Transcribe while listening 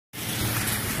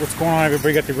What's going on,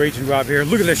 everybody? Got the Raging Rob here.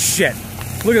 Look at this shit.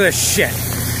 Look at this shit.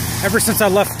 Ever since I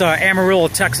left Amarillo,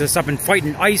 Texas, I've been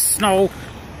fighting ice, snow,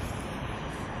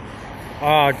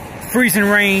 freezing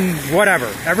rain,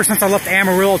 whatever. Ever since I left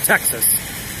Amarillo, Texas.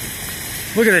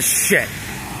 Look at this shit.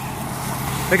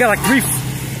 They got like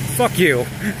fuck you.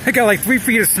 They got like 3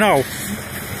 feet of snow.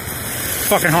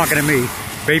 Fucking honking at me,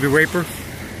 baby raper.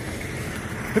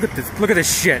 Look at this. Look at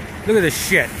this shit. Look at this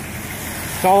shit.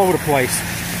 It's all over the place.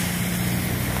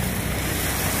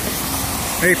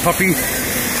 Hey, puppy.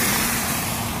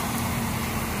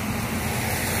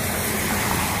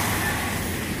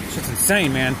 Shit's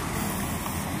insane, man.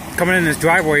 Coming in this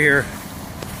driveway here.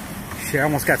 Shit, I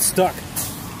almost got stuck.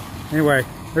 Anyway,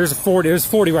 there's a 40. There's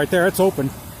 40 right there. It's open.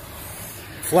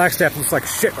 Flagstaff looks like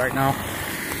shit right now.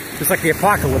 It's like the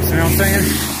apocalypse, you know what I'm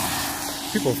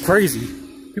saying? People are crazy.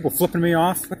 People flipping me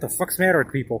off. What the fuck's the matter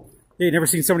with people? Hey, you never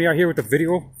seen somebody out here with a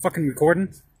video fucking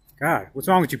recording? God, what's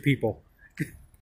wrong with you people?